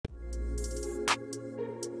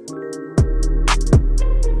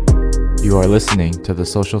You are listening to the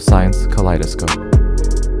Social Science Kaleidoscope.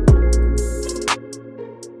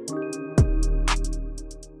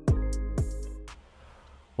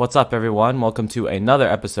 What's up, everyone? Welcome to another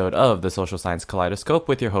episode of the Social Science Kaleidoscope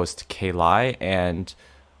with your host, Kaylai, and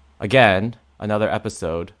again, another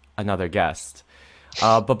episode, another guest.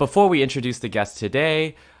 But before we introduce the guest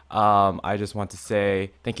today, I just want to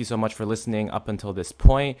say thank you so much for listening up until this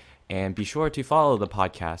point, and be sure to follow the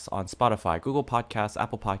podcast on Spotify, Google Podcasts,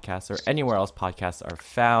 Apple Podcasts, or anywhere else podcasts are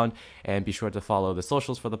found. And be sure to follow the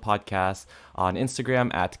socials for the podcast on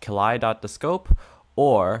Instagram at kalai.thescope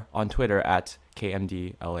or on Twitter at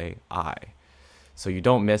KMDLAI, so you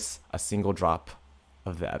don't miss a single drop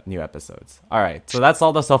of the new episodes. All right, so that's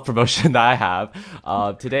all the self-promotion that I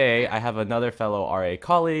have. Today, I have another fellow RA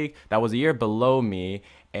colleague that was a year below me,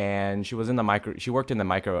 and she worked in the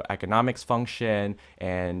microeconomics function,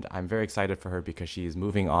 and I'm very excited for her because she's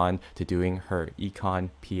moving on to doing her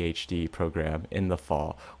econ PhD program in the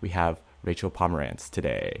fall. We have Rachel Pomerantz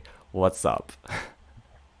today. What's up?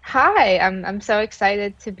 Hi, I'm so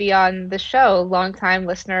excited to be on the show. Long-time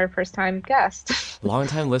listener, first-time guest.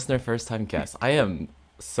 Long-time listener, first-time guest. I am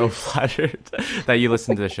so flattered that you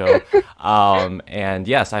listen to the show. And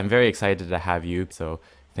yes, I'm very excited to have you. So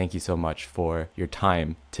thank you so much for your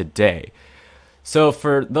time today. So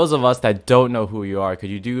for those of us that don't know who you are, could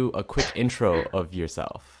you do a quick intro of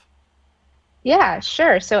yourself? Yeah,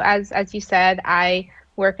 sure. So as you said, I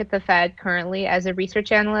work at the Fed currently as a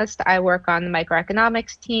research analyst. I work on the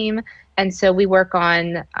microeconomics team, and so we work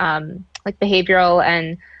on like behavioral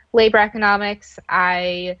and labor economics.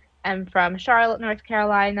 I am from Charlotte, North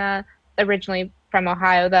Carolina, originally from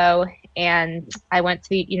Ohio though, and I went to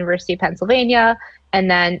the University of Pennsylvania,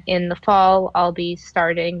 and then in the fall I'll be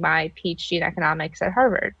starting my PhD in economics at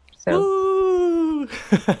Harvard. So Woo!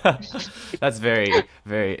 That's very,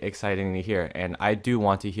 very exciting to hear. And I do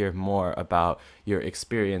want to hear more about your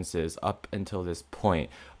experiences up until this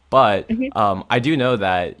point. But I do know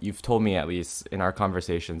that you've told me, at least in our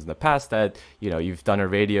conversations in the past, that you've done a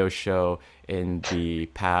radio show in the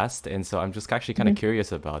past. And so I'm just actually kind of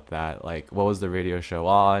curious about that. Like, what was the radio show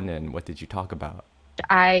on and what did you talk about?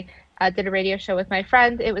 I did a radio show with my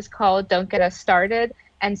friend. It was called Don't Get Us Started.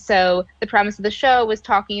 And so the premise of the show was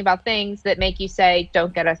talking about things that make you say,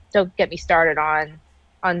 don't get me started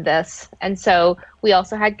on this. And so we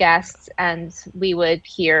also had guests, and we would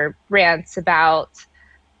hear rants about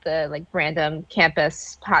the random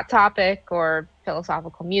campus hot topic or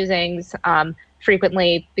philosophical musings.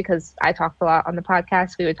 Frequently, because I talked a lot on the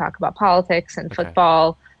podcast, we would talk about politics and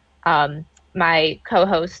football. My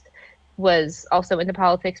co-host was also into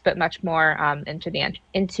politics, but much more into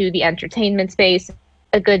the entertainment space.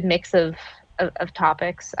 A good mix of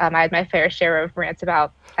topics. I had my fair share of rants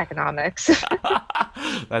about economics.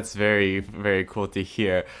 That's very, very cool to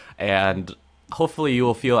hear. And hopefully you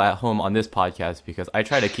will feel at home on this podcast because I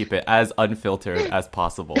try to keep it as unfiltered as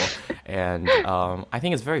possible. And I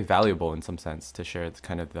think it's very valuable in some sense to share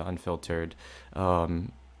kind of the unfiltered. I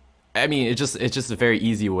mean, it's just a very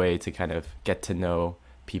easy way to kind of get to know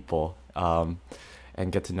people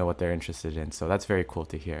and get to know what they're interested in. So that's very cool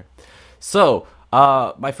to hear. So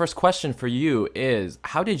my first question for you is,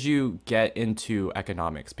 how did you get into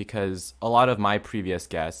economics? Because a lot of my previous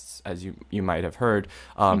guests, as you might have heard,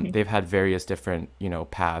 they've had various different,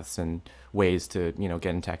 paths and ways to, get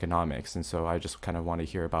into economics. And so I just kind of want to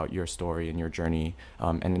hear about your story and your journey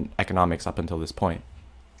and economics up until this point.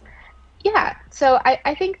 Yeah, so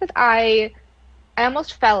I think that I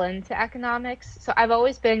almost fell into economics. So I've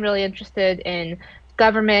always been really interested in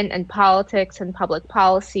government and politics and public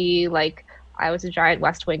policy. Like, I was a giant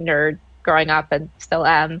West Wing nerd growing up and still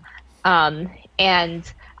am.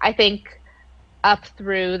 And I think up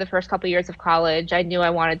through the first couple of years of college, I knew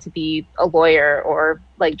I wanted to be a lawyer or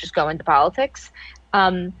just go into politics.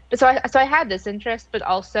 But so I had this interest, but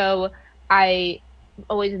also I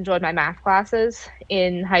always enjoyed my math classes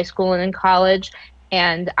in high school and in college.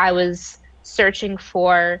 And I was searching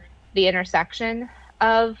for the intersection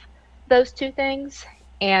of those two things.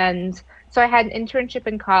 And so I had an internship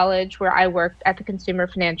in college where I worked at the Consumer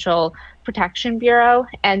Financial Protection Bureau,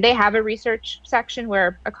 and they have a research section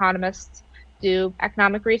where economists do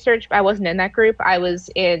economic research. I wasn't in that group. I was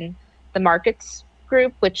in the markets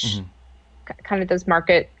group, which kind of does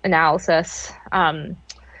market analysis. And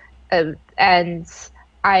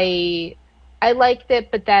I liked it,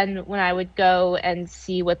 but then when I would go and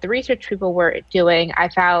see what the research people were doing, I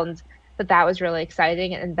found that was really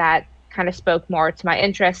exciting, and that kind of spoke more to my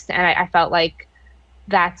interest. And I felt like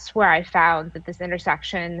that's where I found that this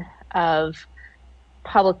intersection of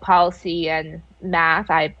public policy and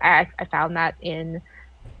math, I found that in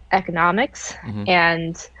economics.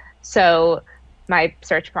 And So my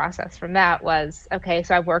search process from that was, okay,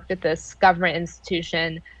 so I've worked at this government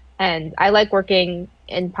institution and I like working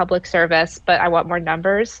in public service, but I want more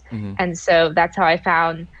numbers. Hmm. And so that's how I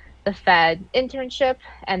found the Fed internship.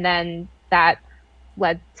 And then that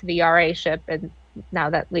led to the RA-ship. And now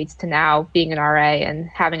that leads to now being an RA and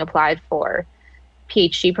having applied for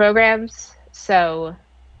PhD programs. So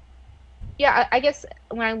yeah, I guess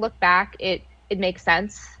when I look back, it makes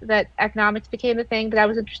sense that economics became the thing that I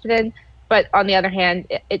was interested in. But on the other hand,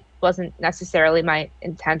 it wasn't necessarily my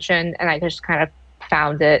intention, and I just kind of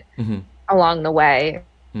found it Hmm. along the way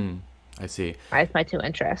Hmm. I see. as my two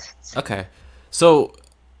interests. Okay. So,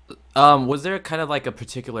 was there kind of like a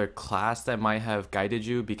particular class that might have guided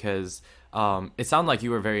you? Because it sounded like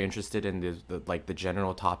you were very interested in the like the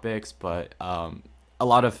general topics, but a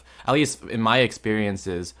lot of, at least in my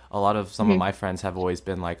experiences, a lot of some of Mhm. my friends have always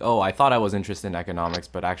been like, "Oh, I thought I was interested in economics,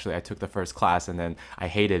 but actually I took the first class and then I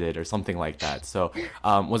hated it or something like that." So,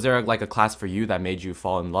 was there like a class for you that made you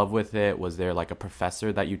fall in love with it? Was there like a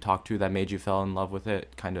professor that you talked to that made you fall in love with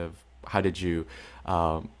it? Kind of, how did you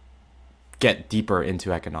um, get deeper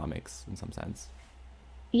into economics in some sense?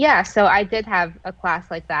 Yeah, so I did have a class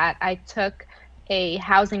like that. I took a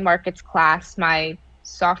housing markets class my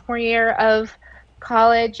sophomore year of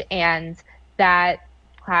college, and that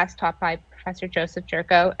class taught by Professor Joseph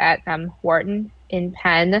Jerko at Wharton in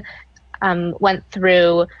Penn went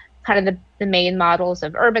through kind of the main models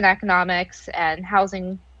of urban economics and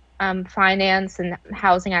housing finance and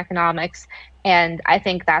housing economics. And I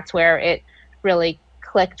think that's where it really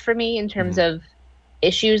clicked for me in terms Hmm. of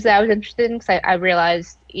issues that I was interested in. Because I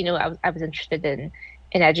realized, I was interested in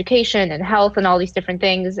education and health and all these different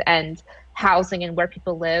things and housing and where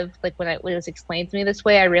people live. Like when it was explained to me this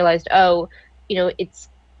way, I realized, oh, it's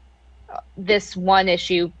this one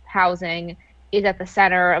issue, housing, is at the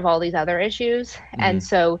center of all these other issues. Hmm. And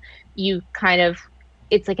so you kind of,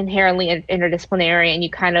 it's like inherently interdisciplinary, and you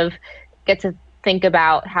kind of get to think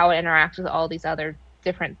about how it interacts with all these other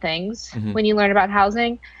different things Hmm. when you learn about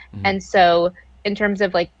housing. Hmm. And so, in terms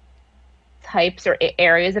of like types or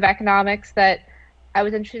areas of economics that I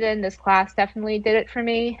was interested in, this class definitely did it for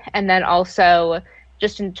me. And then also,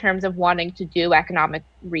 just in terms of wanting to do economic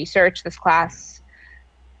research, this class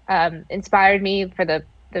inspired me for the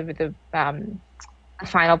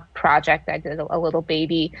final project. I did a little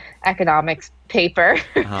baby economics paper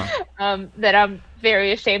Uh-huh. that I'm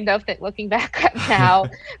very ashamed of that looking back at now.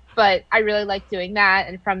 But I really liked doing that.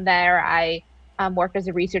 And from there, I worked as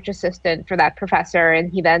a research assistant for that professor,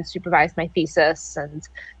 and he then supervised my thesis. And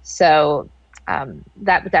so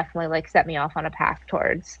that would definitely like set me off on a path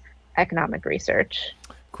towards economic research.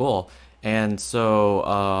 Cool. And so,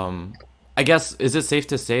 I guess, is it safe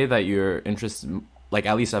to say that you're interested, like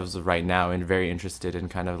at least as of right now, and very interested in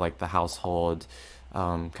kind of like the household,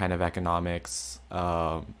 kind of economics,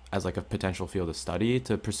 as like a potential field of study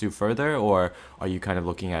to pursue further, or are you kind of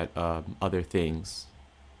looking at other things?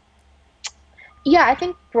 Yeah, I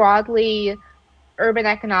think broadly, urban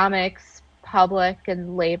economics, public,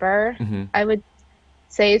 and labor, Hmm. I would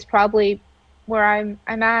say is probably where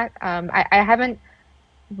I'm at. I haven't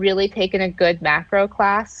really taken a good macro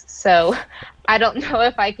class, so I don't know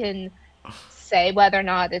if I can say whether or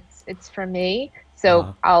not it's for me. So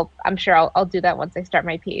Uh-huh. I'm sure I'll do that once I start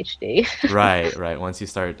my PhD. Right, right. Once you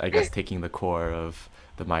start, I guess, taking the core of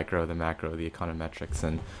the micro, the macro, the econometrics,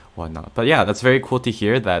 and whatnot. But yeah, that's very cool to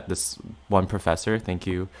hear that this one professor, thank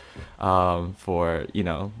you, for,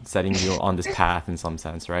 setting you on this path in some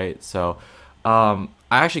sense, right? So, I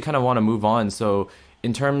actually kind of want to move on. So,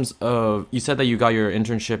 in terms of, you said that you got your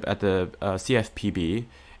internship at the CFPB,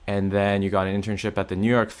 and then you got an internship at the New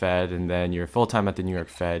York Fed, and then you're full time at the New York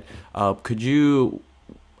Fed. Could you,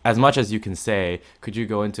 as much as you can say, could you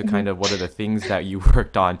go into Mhm. kind of what are the things that you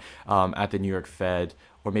worked on at the New York Fed,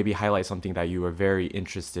 or maybe highlight something that you were very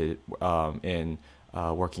interested in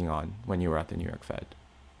working on when you were at the New York Fed?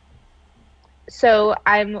 So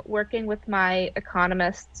I'm working with my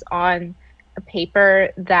economists on a paper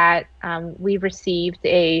that we received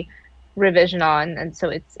a revision on, and so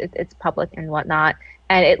it's public and whatnot,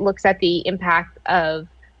 and it looks at the impact of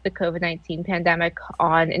the COVID-19 pandemic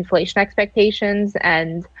on inflation expectations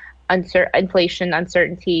and inflation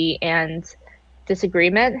uncertainty and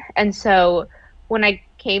disagreement. And so when I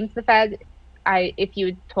came to the Fed, if you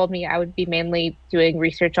had told me I would be mainly doing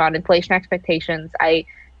research on inflation expectations, I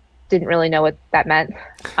didn't really know what that meant,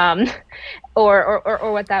 um, or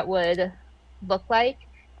what that would look like.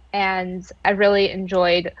 And I really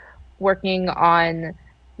enjoyed working on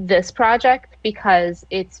this project because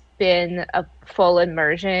it's been a full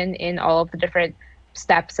immersion in all of the different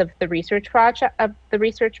steps of the research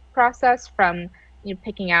process, from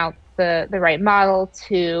picking out the right model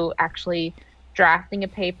to actually drafting a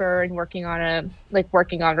paper and working on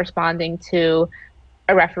responding to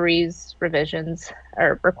a referee's revisions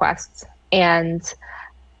or requests. And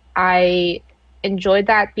I enjoyed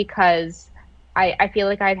that because I feel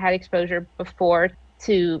like I'd had exposure before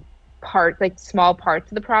to small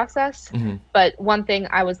parts of the process. Hmm. But one thing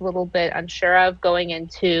I was a little bit unsure of going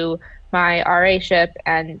into my RA-ship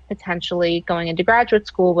and potentially going into graduate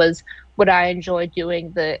school was would I enjoy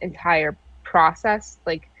doing the entire process,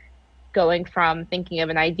 like going from thinking of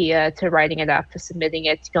an idea to writing it up to submitting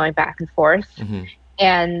it to going back and forth. Hmm.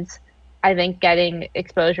 And I think getting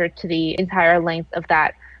exposure to the entire length of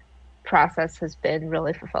that process has been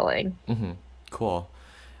really fulfilling. Hmm. Cool.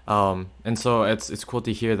 And so it's cool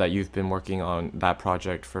to hear that you've been working on that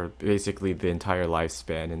project for basically the entire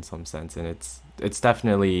lifespan in some sense, and it's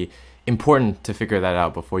definitely important to figure that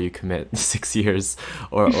out before you commit 6 years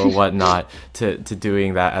or whatnot to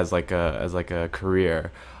doing that as like a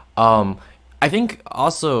career. Um, I think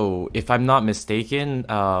also, if I'm not mistaken,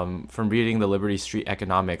 from reading the Liberty Street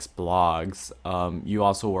Economics blogs, you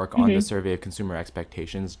also work on the Hmm. survey of consumer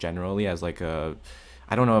expectations generally as like a,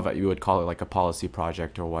 I don't know if you would call it like a policy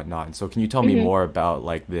project or whatnot. So can you tell me Hmm. more about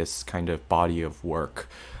like this kind of body of work?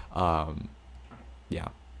 Um, yeah.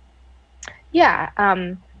 Yeah.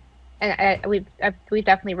 And we've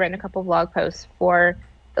definitely written a couple of blog posts for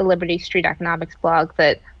the Liberty Street Economics blog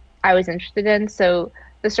that I was interested in. So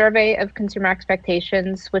the survey of consumer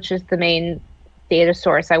expectations, which is the main data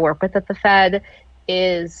source I work with at the Fed,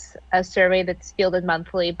 is a survey that's fielded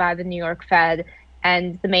monthly by the New York Fed.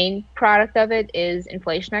 And the main product of it is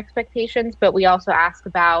inflation expectations, but we also ask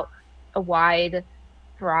about a wide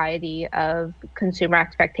variety of consumer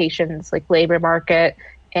expectations like labor market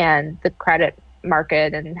and the credit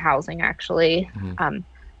market and housing actually. Hmm.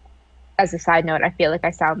 As a side note, I feel like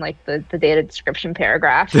I sound like the data description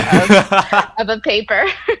paragraph of a paper.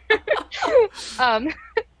 um,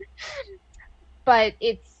 but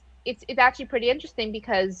it's actually pretty interesting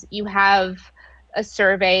because you have a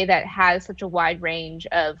survey that has such a wide range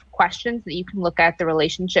of questions that you can look at the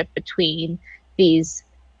relationship between these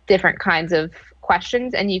different kinds of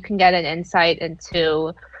questions and you can get an insight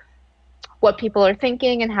into what people are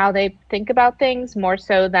thinking and how they think about things more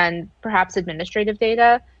so than perhaps administrative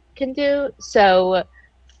data can do. So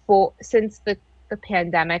since the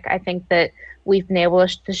pandemic, I think that we've been able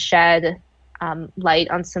to shed light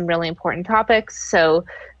on some really important topics. So,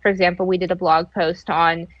 for example, we did a blog post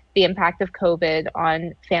on the impact of COVID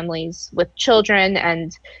on families with children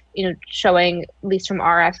and showing, at least from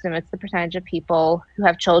our estimates, the percentage of people who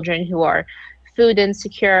have children who are food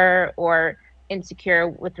insecure or insecure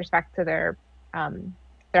with respect to their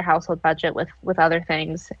household budget with other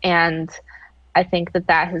things. And I think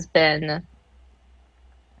that has been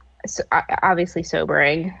obviously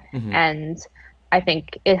sobering. Hmm. And I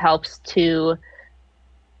think it helps to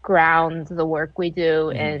ground the work we do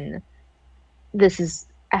Hmm. in this is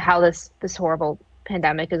how this horrible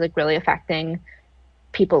pandemic is like really affecting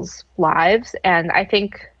people's lives. And I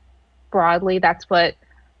think broadly that's what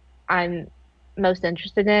I'm most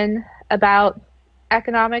interested in about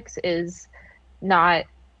economics is not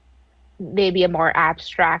maybe a more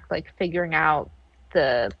abstract, like figuring out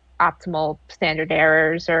the optimal standard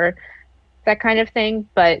errors or that kind of thing.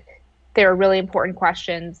 But there are really important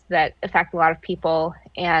questions that affect a lot of people.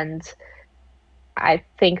 And I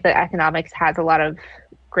think that economics has a lot of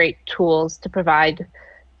great tools to provide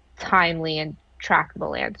timely and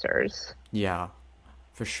trackable answers. Yeah,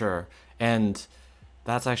 for sure. And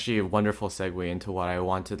that's actually a wonderful segue into what I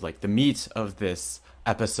wanted, like the meat of this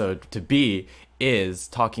episode to be is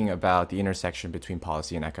talking about the intersection between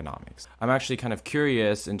policy and economics. I'm actually kind of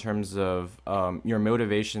curious in terms of your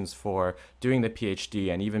motivations for doing the PhD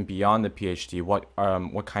and even beyond the PhD.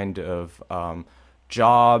 What kind of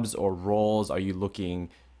jobs or roles are you looking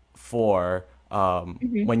for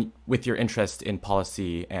Mhm. when with your interest in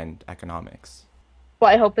policy and economics? Well,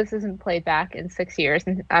 I hope this isn't played back in 6 years,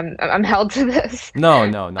 and I'm held to this. No,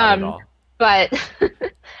 no, not at Um, all. but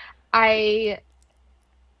I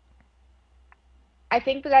I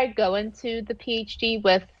think that I'd go into the PhD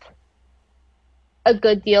with a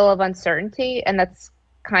good deal of uncertainty, and that's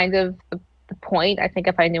kind of the point. I think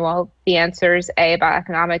if I knew all the answers, A, about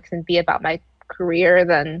economics and B, about my career,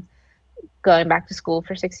 then going back to school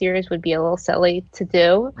for 6 years would be a little silly to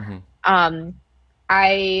do. Hmm. Um,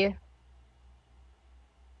 I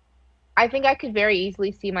I think I could very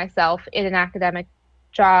easily see myself in an academic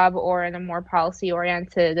job or in a more policy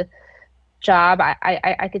oriented job.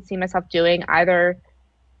 I could see myself doing either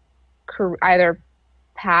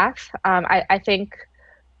path. I think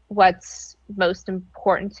what's most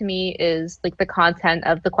important to me is like the content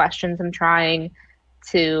of the questions I'm trying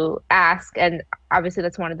to ask. And obviously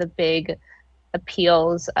that's one of the big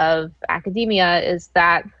appeals of academia is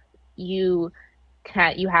that you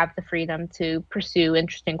you have the freedom to pursue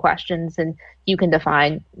interesting questions and you can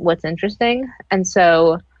define what's interesting. And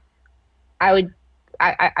so I would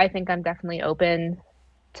I think I'm definitely open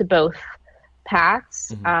to both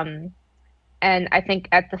paths. Hmm. And I think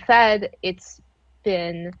at the Fed, it's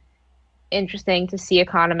been interesting to see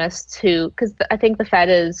economists who, because I think the Fed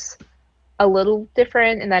is a little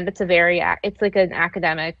different in that it's it's like an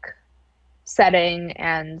academic setting,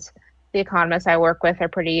 and the economists I work with are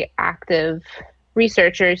pretty active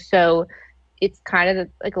researchers. So it's kind of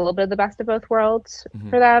like a little bit of the best of both worlds Hmm.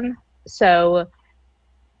 for them. So,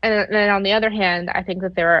 and then on the other hand, I think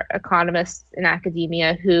that there are economists in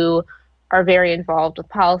academia who are very involved with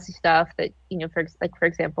policy stuff that, for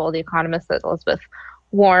example, the economists that Elizabeth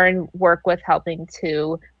Warren work with helping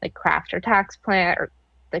to like craft her tax plan or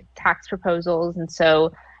the tax proposals. And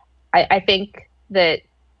so I think that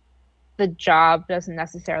the job doesn't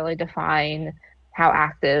necessarily define how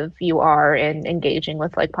active you are in engaging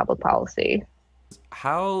with like public policy.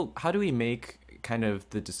 How do we make kind of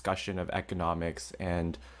the discussion of economics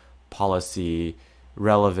and policy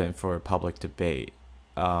relevant for public debate?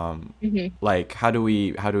 Hmm. Like how do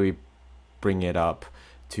we bring it up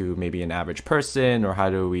to maybe an average person, or how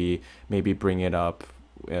do we maybe bring it up,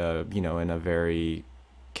 in a very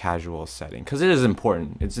casual setting? Because it is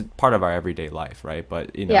important. It's a part of our everyday life, right?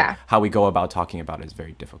 But Yeah, how we go about talking about it is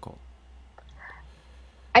very difficult.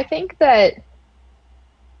 I think that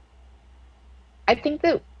I think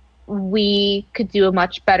that we could do a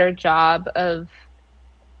much better job of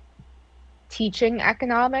teaching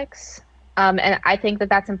economics. And I think that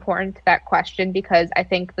that's important to that question because I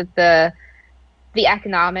think that the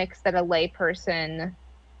economics that a layperson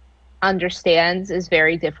understands is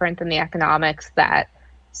very different than the economics that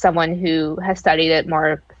someone who has studied it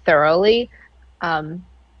more thoroughly. Um,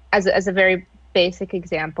 as a very basic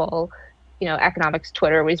example, economics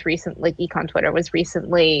Twitter was recently, like econ Twitter was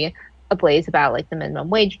recently ablaze about like the minimum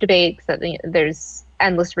wage debate. So there's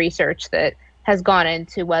endless research that has gone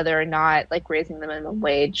into whether or not like raising the minimum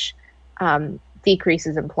wage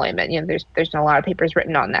decreases employment. There's been a lot of papers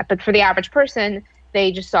written on that. But for the average person,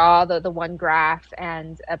 they just saw the one graph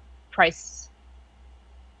and a price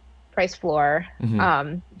price floor. Hmm.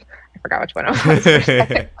 I forgot which one it was for a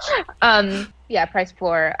second. Yeah, price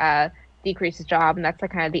floor decreases job, and that's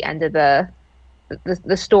like kind of the end of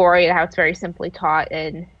the story and how it's very simply taught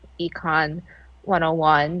in Econ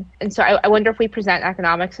 101. And so I wonder if we present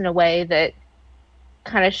economics in a way that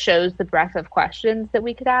kind of shows the breadth of questions that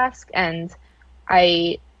we could ask. And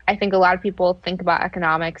I I think a lot of people think about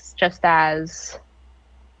economics just as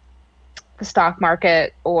the stock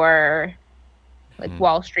market or like Hmm.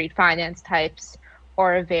 Wall Street finance types,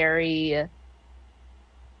 or a very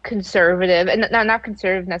conservative, and not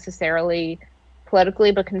conservative necessarily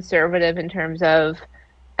politically, but conservative in terms of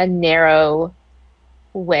a narrow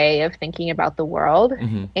way of thinking about the world.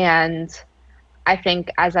 Hmm. And I think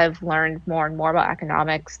as I've learned more and more about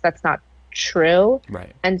economics, that's not true.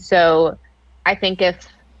 Right. And so I think if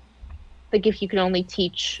you can only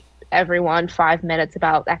teach everyone 5 minutes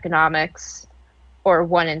about economics or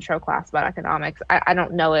one intro class about economics, I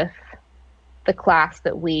don't know if the class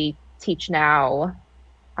that we teach now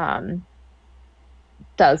um,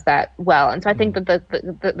 does that well. And so I think Hmm.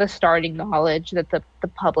 that the starting knowledge that the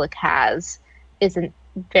public has isn't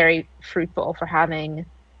very fruitful for having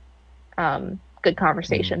good Hmm.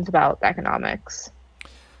 conversations about economics.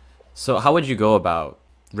 So how would you go about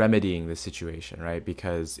remedying this situation, right?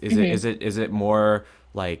 Because is it Hmm. is it is it more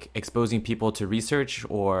like exposing people to research,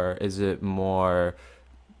 or is it more,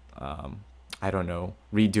 I don't know,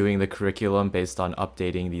 redoing the curriculum based on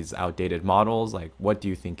updating these outdated models? Like, what do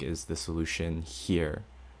you think is the solution here?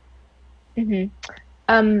 Hmm.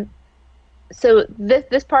 Um, so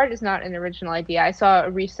this part is not an original idea. I saw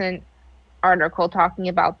a recent article talking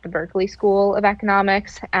about the Berkeley School of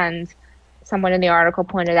Economics, and someone in the article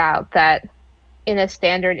pointed out that in a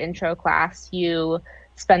standard intro class, you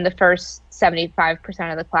spend the first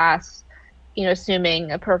 75% of the class,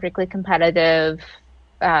 assuming a perfectly competitive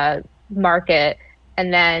uh, market,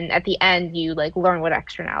 and then at the end you like learn what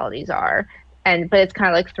externalities are, and but it's kind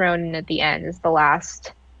of like thrown in at the end as the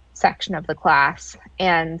last section of the class.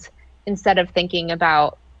 And instead of thinking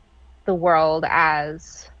about the world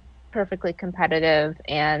as perfectly competitive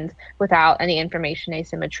and without any information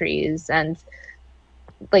asymmetries, and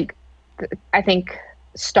like I think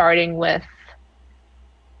starting with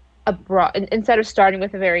a broad instead of starting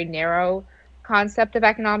with a very narrow concept of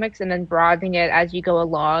economics and then broadening it as you go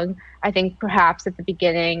along. I think perhaps at the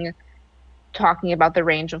beginning, talking about the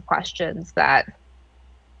range of questions that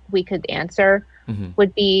we could answer Hmm.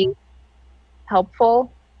 would be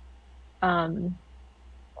helpful. Um,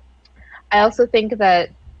 I also think that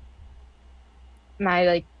my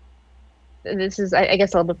like this is I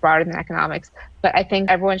guess a little bit broader than economics, but I think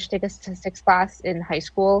everyone should take a statistics class in high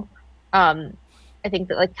school. Um, I think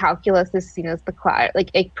that like calculus is seen as the class,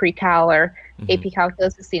 like a pre-cal or Hmm. AP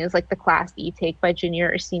calculus is seen as like the class that you take by junior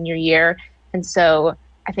or senior year. And so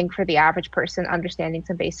I think for the average person, understanding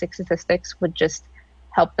some basic statistics would just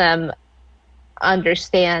help them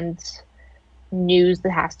understand news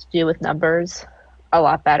that has to do with numbers a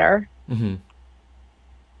lot better. Hmm.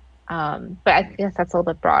 But I guess that's a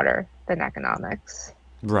little bit broader than economics.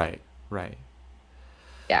 Right. Right.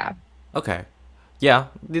 Yeah. Okay. Yeah,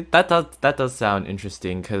 that does sound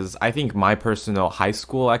interesting because I think my personal high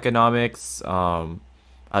school economics,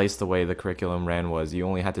 at least the way the curriculum ran was you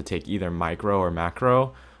only had to take either micro or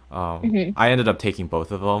macro. Hmm. I ended up taking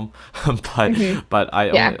both of them, but Hmm. but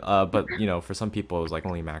I Yeah. only but for some people it was like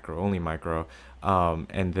only macro, only micro.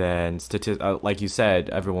 And then like you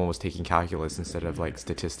said, everyone was taking calculus instead of like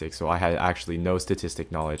statistics. So I had actually no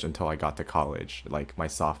statistic knowledge until I got to college, like my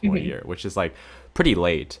sophomore Hmm. year, which is like pretty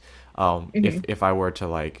late. Hmm. If I were to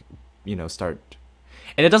like, start,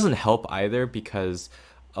 and it doesn't help either because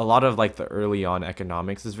a lot of like the early on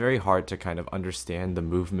economics is very hard to kind of understand the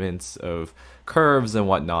movements of curves and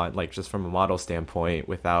whatnot, like just from a model standpoint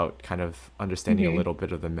without kind of understanding a Hmm. little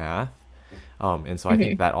bit of the math. And so I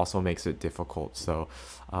think Hmm. that also makes it difficult. So,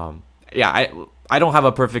 um, yeah, I don't have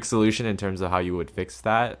a perfect solution in terms of how you would fix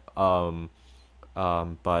that.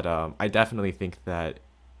 But I definitely think that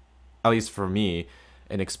at least for me,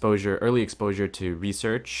 early exposure to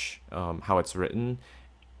research, how it's written,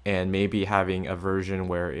 and maybe having a version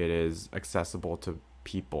where it is accessible to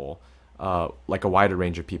people, like a wider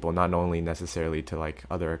range of people, not only necessarily to like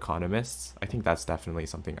other economists. I think that's definitely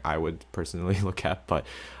something I would personally look at.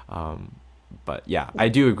 Um, but yeah, I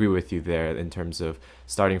do agree with you there in terms of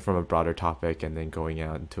starting from a broader topic and then going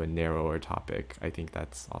out into a narrower topic. I think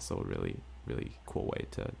that's also a really, really cool way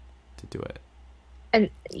to do it. And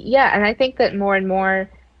yeah, and I think that more and more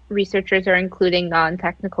researchers are including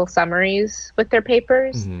non-technical summaries with their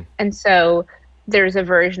papers. Hmm. And so there's a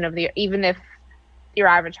version of even if your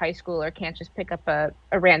average high schooler can't just pick up a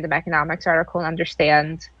random economics article and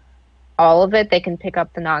understand all of it, they can pick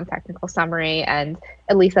up the non-technical summary and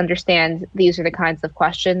at least understand these are the kinds of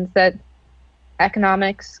questions that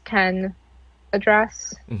economics can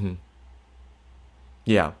address. Hmm.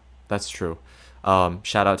 Yeah, that's true.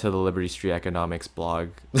 Shout out to the Liberty Street Economics blog.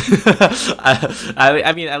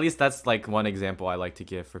 I mean, at least that's like one example I like to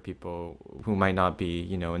give for people who might not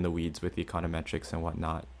be, in the weeds with econometrics and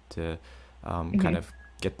whatnot to kind Hmm. of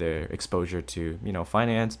get their exposure to,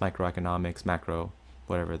 finance, microeconomics, macro,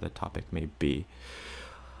 whatever the topic may be.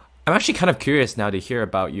 I'm actually kind of curious now to hear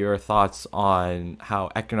about your thoughts on how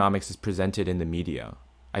economics is presented in the media.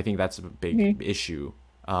 I think that's a big Hmm. issue.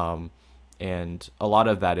 Um, and a lot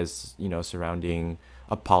of that is, surrounding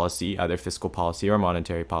a policy, either fiscal policy or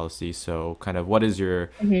monetary policy. So, kind of, what is your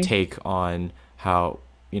Hmm. take on how,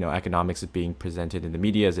 economics is being presented in the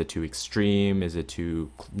media? Is it too extreme? Is it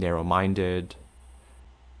too narrow-minded?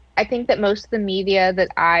 I think that most of the media that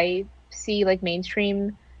I see, like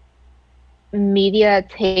mainstream media,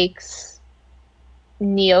 takes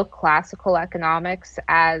neoclassical economics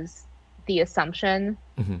as the assumption.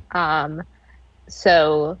 Hmm. Um,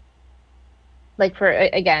 so, like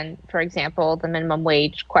again, for example, the minimum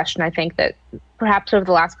wage question, I think that perhaps over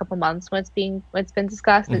the last couple months when it's been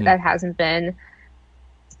discussed, Hmm. that hasn't been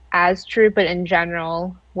as true. But in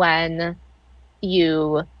general, when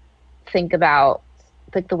you think about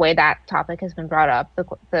like the way that topic has been brought up,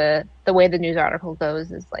 the way the news article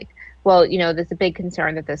goes is like, well, there's a big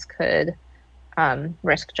concern that this could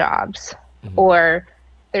risk jobs, Hmm. or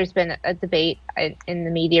there's been a debate in the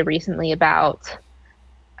media recently about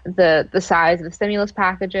the size of the stimulus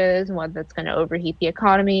packages and whether that's going to overheat the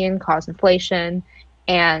economy and cause inflation.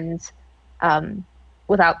 And um,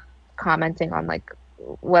 without commenting on like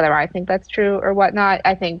whether I think that's true or whatnot,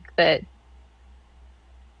 I think that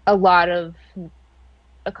a lot of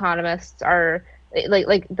economists are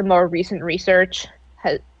like the more recent research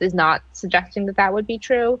is not suggesting that that would be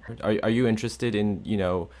true. Are you interested in,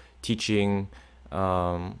 teaching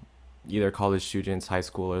um, either college students, high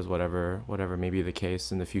schoolers, whatever may be the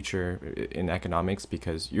case in the future in economics?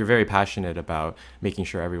 Because you're very passionate about making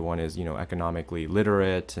sure everyone is, economically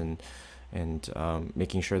literate and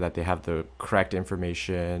making sure that they have the correct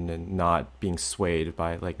information and not being swayed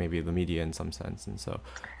by like maybe the media in some sense. And so,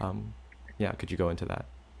 um, Yeah, could you go into that?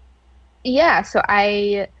 Yeah, so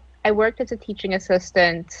I worked as a teaching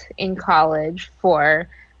assistant in college for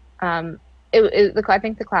um I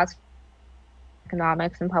think the class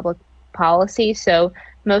economics and public policy. So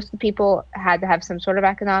most of the people had to have some sort of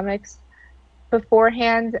economics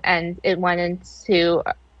beforehand, and it went into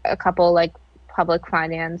a couple like public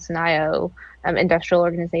finance and IO, industrial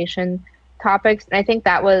organization topics. And I think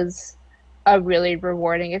that was a really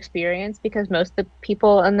rewarding experience because most of the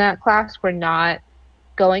people in that class were not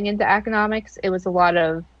going into economics. It was a lot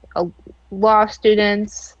of law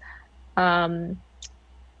students, um,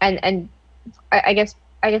 and I guess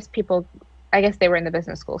people, I guess they were in the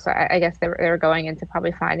business school, so I guess they were going into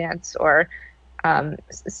probably finance or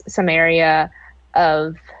some area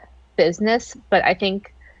of business. But I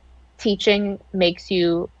think teaching makes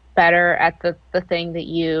you better at the thing that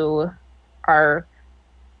you are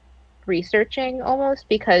researching almost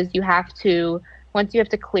because you have to once you have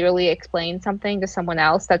to clearly explain something to someone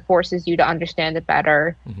else that forces you to understand it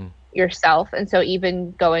better Hmm. yourself. And so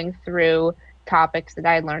even going through topics that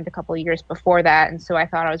I learned a couple of years before that, and so I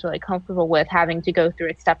thought I was really comfortable with having to go through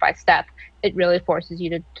it step by step, it really forces you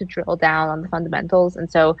to drill down on the fundamentals.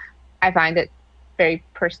 And so I find it very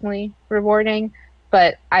personally rewarding,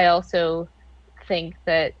 but I also think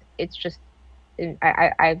that it's just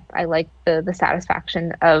I like the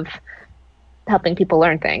satisfaction of helping people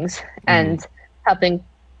learn things Hmm. and helping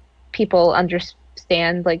people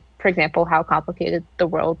understand, like, for example, how complicated the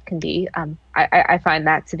world can be. I find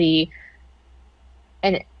that to be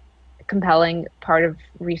an compelling part of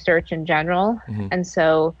research in general. Hmm. And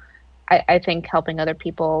so I think helping other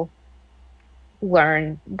people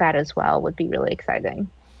learn that as well would be really exciting.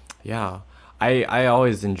 Yeah. I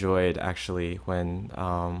always enjoyed actually when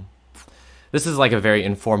this is like a very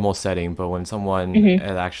informal setting, but when someone Hmm.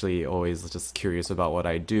 is actually always just curious about what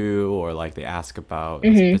I do, or like they ask about a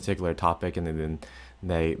Hmm. particular topic, and then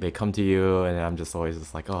they come to you, and I'm just always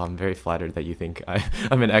just like, oh, I'm very flattered that you think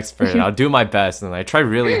I'm an expert, and I'll do my best, and I try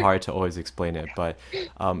really hard to always explain it. But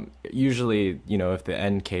usually, if the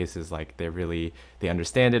end case is like they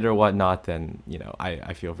understand it or whatnot, then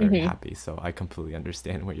I feel very Hmm. happy. So I completely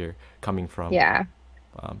understand where you're coming from Yeah.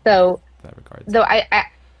 in So that regards. though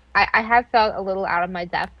I have felt a little out of my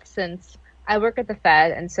depth since I work at the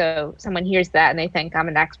Fed, and so someone hears that and they think I'm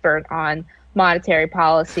an expert on monetary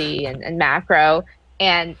policy and macro,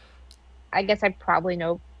 and I guess I probably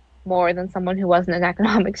know more than someone who wasn't an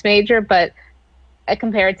economics major, but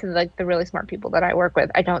compared to like the really smart people that I work with,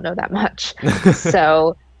 I don't know that much.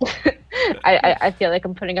 So I feel like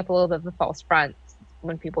I'm putting up a little bit of a false front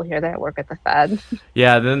when people hear that I work at the Fed.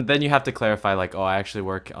 Yeah, then you have to clarify like, oh, I actually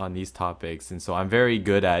work on these topics, and so I'm very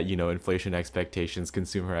good at inflation expectations,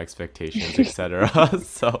 consumer expectations, etc.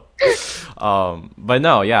 So, but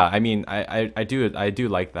no, yeah, I mean, I do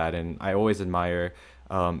like that, and I always admire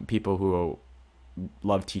people who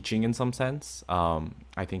love teaching in some sense.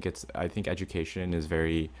 I think education is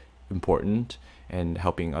very important, and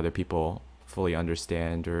helping other people fully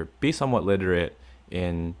understand or be somewhat literate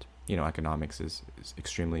in economics is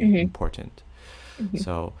extremely Hmm. important. Hmm.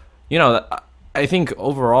 So, you know, I think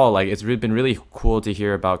overall, like, it's been really cool to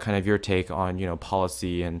hear about kind of your take on,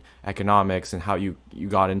 policy and economics and how you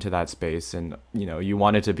got into that space. And, you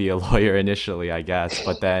wanted to be a lawyer initially, I guess,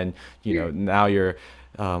 but then, now you're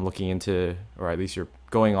looking into, or at least you're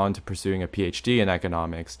going on to pursuing a PhD in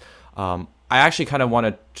economics. I actually kind of want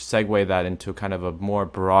to segue that into kind of a more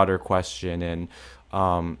broader question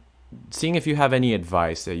and seeing if you have any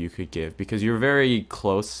advice that you could give because you're very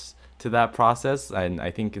close to that process, and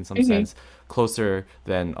I think in some Hmm. sense closer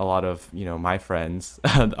than a lot of my friends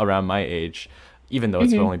around my age, even though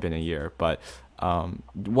it's Hmm. only been a year. But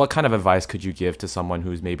what kind of advice could you give to someone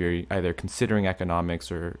who's maybe either considering economics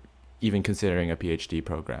or even considering a PhD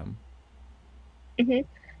program? Hmm.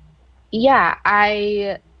 Yeah,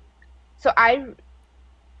 I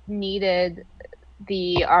needed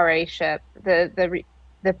the RA-ship,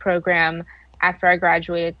 the program after I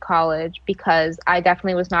graduated college because I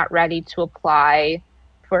definitely was not ready to apply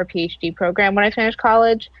for a PhD program when I finished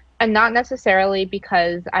college, and not necessarily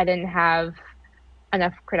because I didn't have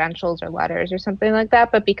enough credentials or letters or something like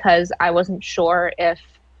that, but because I wasn't sure if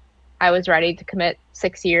I was ready to commit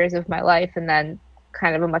 6 years of my life and then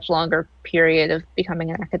kind of a much longer period of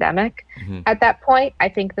becoming an academic. Hmm. At that point, I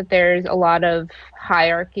think that there's a lot of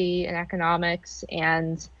hierarchy in economics,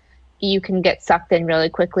 and you can get sucked in really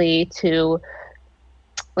quickly to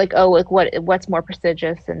like, oh, like what's more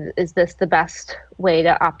prestigious, and is this the best way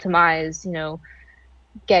to optimize,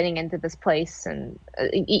 getting into this place? And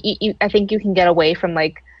I think you can get away from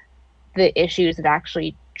like the issues that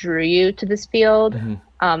actually drew you to this field. Hmm.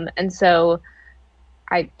 And so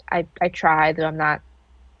I try, though I'm not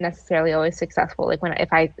necessarily always successful. Like when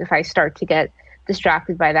if I start to get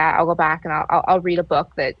distracted by that, I'll go back and I'll read a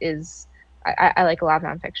book that is I like a lot of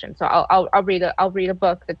nonfiction. So I'll read a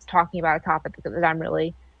book that's talking about a topic that I'm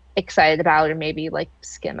really excited about, or maybe like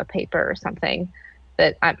skim a paper or something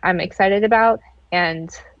that I'm excited about. And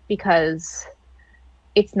because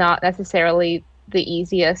it's not necessarily the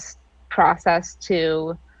easiest process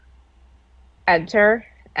to enter,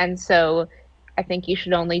 and so I think you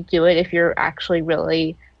should only do it if you're actually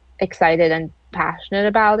really excited and passionate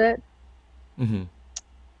about it. Hmm.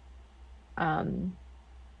 Um,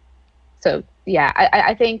 so yeah,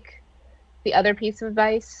 I think the other piece of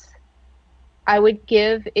advice I would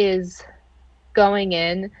give is going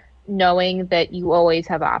in knowing that you always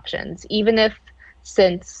have options, even if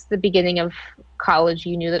since the beginning of college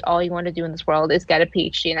you knew that all you want to do in this world is get a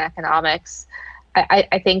PhD in economics.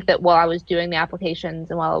 I think that while I was doing the applications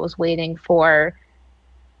and while I was waiting for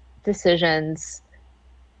decisions,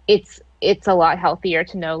 it's a lot healthier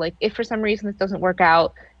to know, like, if for some reason this doesn't work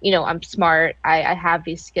out, I'm smart, I have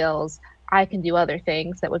these skills, I can do other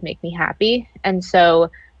things that would make me happy. And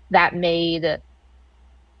so that made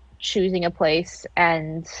choosing a place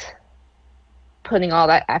and putting all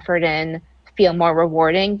that effort in feel more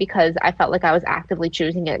rewarding, because I felt like I was actively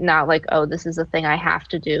choosing it, not like, oh, this is a thing I have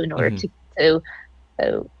to do in order Hmm. to to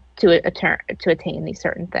to attain these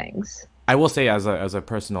certain things. I will say, as a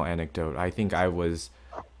personal anecdote, I think I was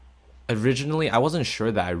originally, I wasn't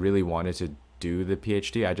sure that I really wanted to do the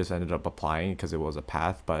PhD. I just ended up applying because it was a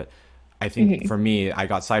path. But I think Hmm. for me, I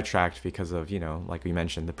got sidetracked because of, like we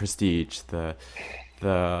mentioned, the prestige, the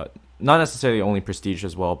not necessarily only prestige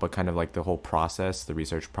as well, but kind of like the whole process, the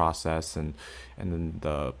research process, and then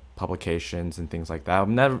the publications and things like that.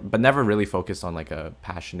 Never really focused on like a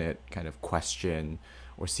passionate kind of question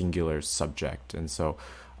or singular subject. And so,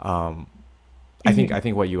 um, I Hmm.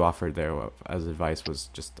 think what you offered there as advice was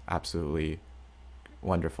just absolutely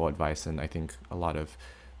wonderful advice, and I think a lot of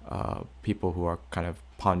people who are kind of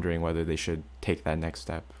pondering whether they should take that next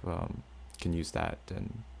step can use that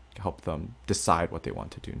and help them decide what they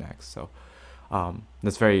want to do next. So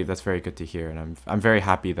that's very good to hear, and I'm very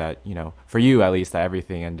happy that for you at least that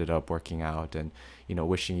everything ended up working out, and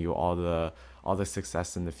wishing you all the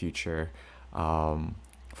success in the future um,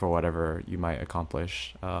 for whatever you might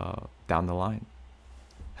accomplish down the line.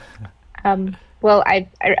 Well, I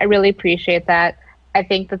really appreciate that. I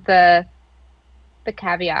think that the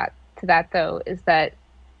caveat to that, though, is that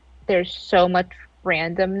there's so much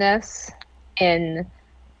randomness in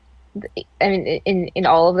I mean in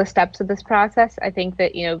all of the steps of this process. I think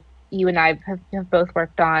that you and I have both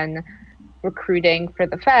worked on recruiting for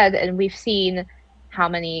the Fed, and we've seen how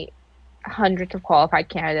many hundreds of qualified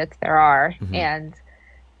candidates there are, Hmm. and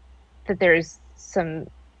that there's some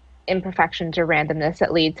imperfections or randomness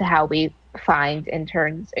that lead to how we find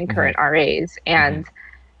interns and Hmm. current RAs, Hmm. and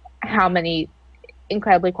how many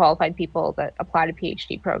incredibly qualified people that apply to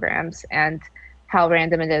PhD programs, and how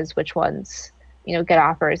random it is which ones get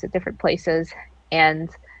offers at different places, and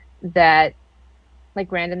that like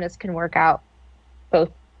randomness can work out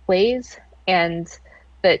both ways, and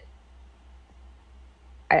that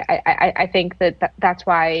I think that's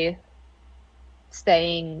why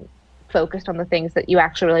staying focused on the things that you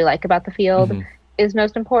actually really like about the field Hmm. is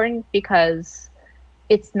most important, because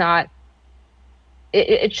it's not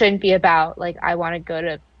it shouldn't be about like I want to get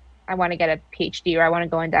a PhD, or I want to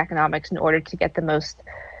go into economics in order to get the most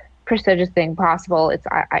prestigious thing possible.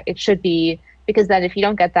 It should be, because then if you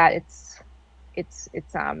don't get that, it's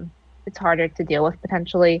it's um it's harder to deal with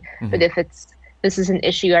potentially. But Hmm. if it's this is an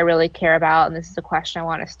issue I really care about, and this is a question I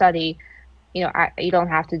want to study, you don't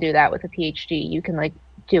have to do that with a PhD. You can like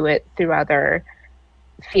do it through other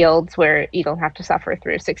fields where you don't have to suffer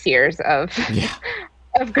through 6 years of Yeah,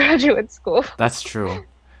 of graduate school. that's true.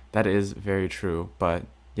 That is very true. But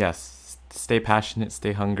yes, stay passionate,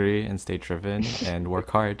 stay hungry, and stay driven, and work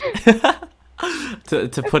hard.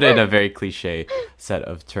 To put it in a very cliche set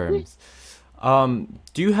of terms.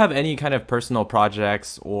 Do you have any kind of personal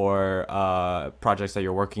projects or projects that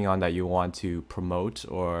you're working on that you want to promote,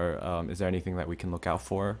 or is there anything that we can look out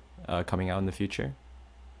for coming out in the future?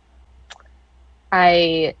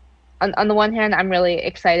 I on the one hand, I'm really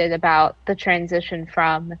excited about the transition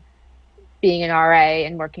from being an RA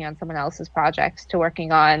and working on someone else's projects to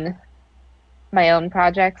working on my own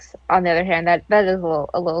projects. On the other hand, that is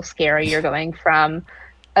a little scary. You're going from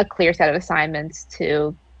a clear set of assignments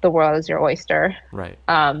to the world is your oyster. Right.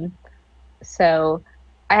 Um, so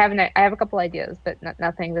I have a couple ideas, but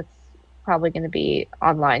nothing that's probably going to be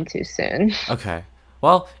online too soon. Okay.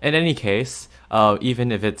 Well, in any case,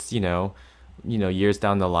 even if it's, years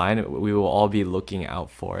down the line, we will all be looking out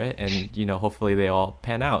for it, and hopefully they all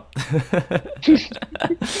pan out.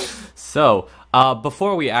 So,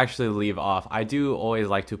 before we actually leave off, I do always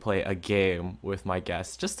like to play a game with my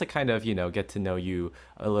guests just to kind of, get to know you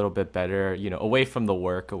a little bit better, away from the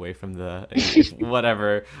work, away from the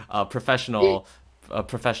whatever professionalism,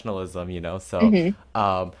 So, Hmm.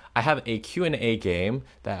 I have a Q&A game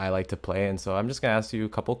that I like to play, and so I'm just gonna ask you a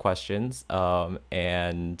couple questions,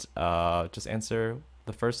 and just answer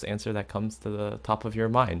the first answer that comes to the top of your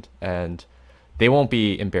mind, and they won't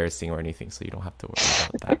be embarrassing or anything, so you don't have to worry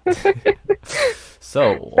about that.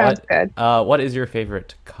 So, Sounds good. what is your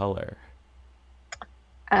favorite color?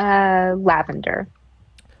 Lavender.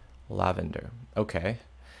 Lavender. Okay.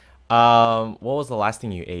 What was the last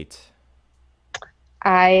thing you ate?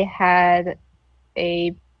 I had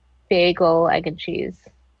a bagel, egg and cheese.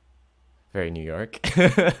 Very New York.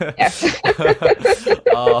 Yes.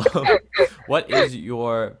 Um, what is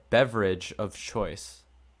your beverage of choice?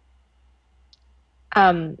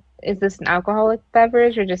 Is this an alcoholic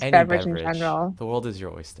beverage or just Any beverage in beverage. general? The world is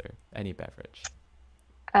your oyster. Any beverage.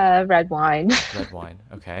 Red wine. Red wine.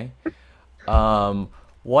 Okay. Um,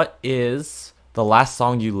 what is the last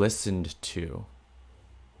song you listened to?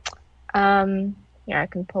 Yeah, I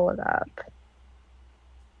can pull it up.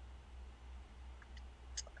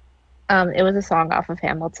 It was a song off of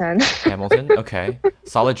Hamilton. Hamilton? Okay.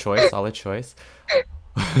 Solid choice. Solid choice.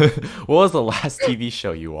 What was the last TV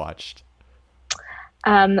show you watched?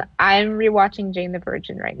 I'm rewatching Jane the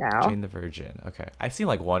Virgin right now. Jane the Virgin. Okay. I've seen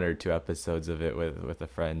like one or two episodes of it with a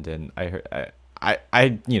friend, and I heard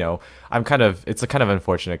I'm kind of it's a kind of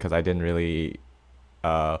unfortunate because I didn't really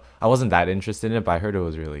I wasn't that interested in it, but I heard it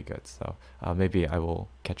was really good. So maybe I will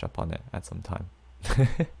catch up on it at some time.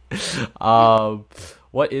 Um,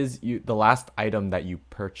 what is the last item that you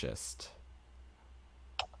purchased?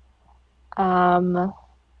 Um,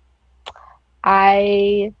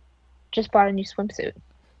 I just bought a new swimsuit.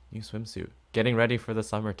 New swimsuit. Getting ready for the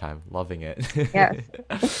summertime. Loving it.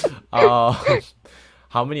 Yes. Um,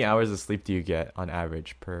 how many hours of sleep do you get on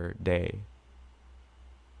average per day?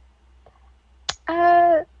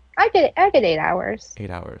 Uh, I get 8 hours. 8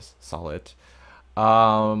 hours. Solid.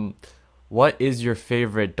 Um, what is your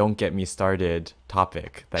favorite don't get me started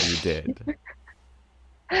topic that you did?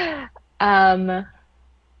 Um,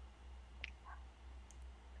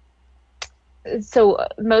 so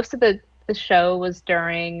most of the show was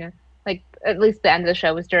during, like, at least the end of the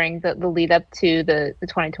show was during the lead up to the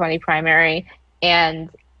 2020 primary, and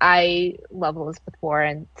I love Elizabeth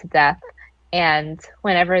Warren to death. And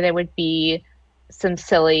whenever there would be some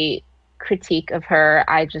silly critique of her,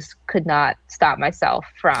 I just could not stop myself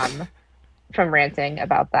from ranting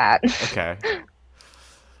about that. Okay.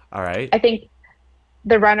 All right. I think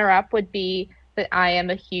the runner-up would be that I am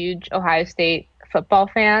a huge Ohio State football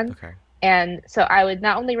fan. Okay. And so I would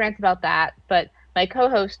not only rant about that, but my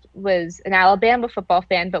co-host was an Alabama football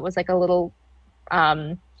fan, but was like a little,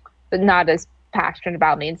 but not as passionate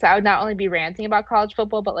about me. And so I would not only be ranting about college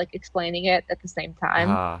football, but like explaining it at the same time.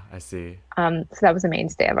 Ah, I see. So that was a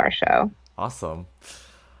mainstay of our show. Awesome.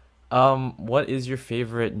 What is your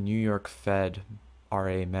favorite New York Fed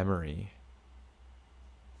RA memory?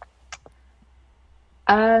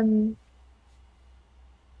 Um,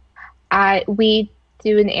 we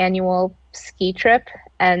do an annual ski trip,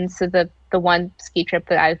 and so the one ski trip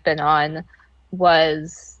that I've been on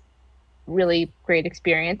was really great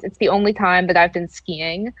experience. It's the only time that I've been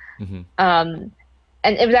skiing. Hmm. Um,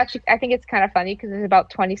 and it was actually, I think it's kind of funny because there's about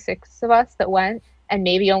 26 of us that went, and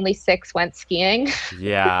maybe only six went skiing. And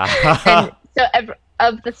Yeah. so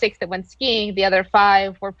of the six that went skiing, the other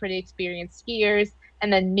five were pretty experienced skiers,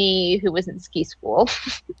 and then me, who was in ski school.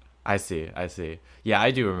 I see. I see. Yeah,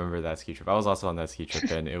 I do remember that ski trip. I was also on that ski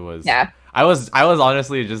trip, and it was Yeah. I was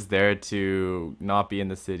honestly just there to not be in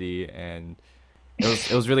the city, and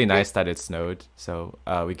it was really nice that it snowed, so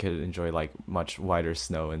we could enjoy like much wider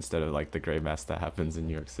snow instead of like the gray mess that happens in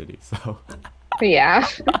New York City. So Yeah.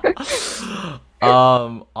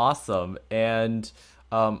 awesome. And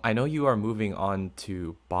I know you are moving on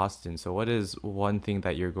to Boston. So what is one thing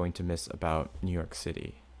that you're going to miss about New York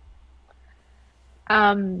City?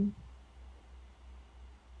 Um,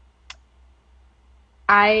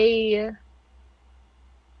 I,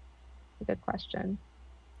 good question.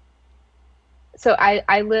 So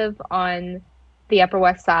I live on the Upper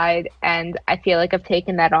West Side, and I feel like I've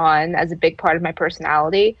taken that on as a big part of my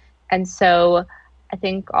personality. And so I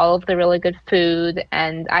think all of the really good food,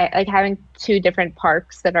 and I like having two different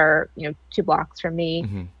parks that are, 2 blocks from me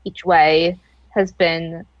Hmm. each way has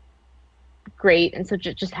been great. And so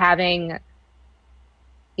just having,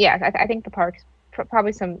 yeah, I think the parks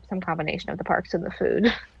probably some combination of the parks and the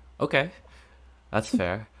food. Okay, that's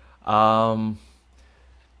fair. Um,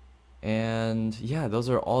 And yeah, those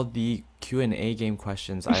are all the Q&A game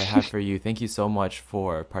questions I have for you. Thank you so much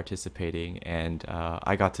for participating, and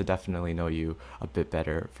I got to definitely know you a bit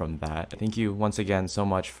better from that. Thank you once again so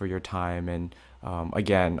much for your time, and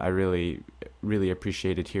again, I really, really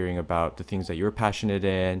appreciated hearing about the things that you're passionate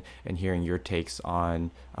in and hearing your takes on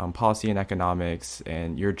policy and economics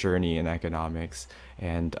and your journey in economics,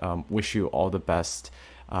 and wish you all the best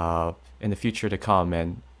in the future to come.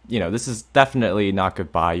 And this is definitely not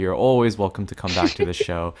goodbye. You're always welcome to come back to the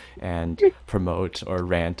show and promote or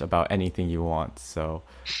rant about anything you want. So,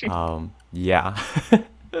 yeah.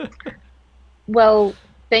 Well,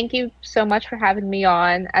 thank you so much for having me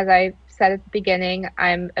on. As I said at the beginning,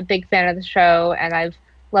 I'm a big fan of the show and I've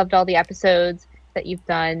loved all the episodes that you've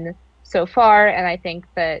done so far. And I think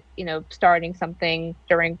that, starting something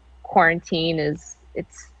during quarantine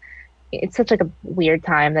it's such like a weird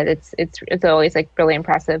time that it's always like really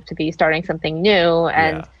impressive to be starting something new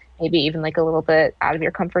and Yeah. maybe even like a little bit out of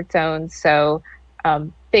your comfort zone. So,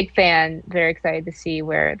 big fan, very excited to see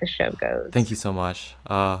where the show goes. Thank you so much.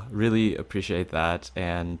 Really appreciate that.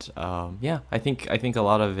 And yeah, I think a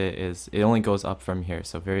lot of it only goes up from here.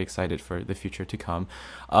 So very excited for the future to come.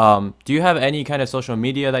 Do you have any kind of social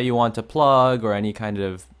media that you want to plug, or any kind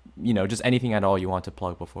of just anything at all you want to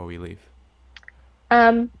plug before we leave?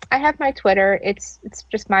 I have my Twitter. It's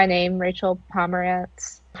just my name, Rachel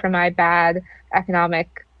Pomerantz, for my bad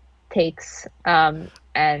economic takes,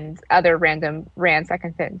 and other random rants I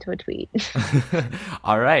can fit into a tweet.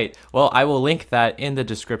 All right. Well, I will link that in the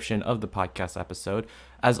description of the podcast episode.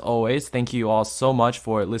 As always, thank you all so much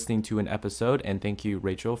for listening to an episode, and thank you,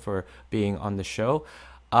 Rachel, for being on the show.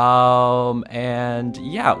 And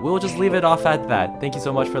yeah, we'll just leave it off at that. Thank you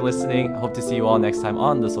so much for listening. Hope to see you all next time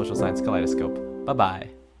on the Social Science Kaleidoscope. Bye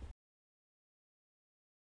bye.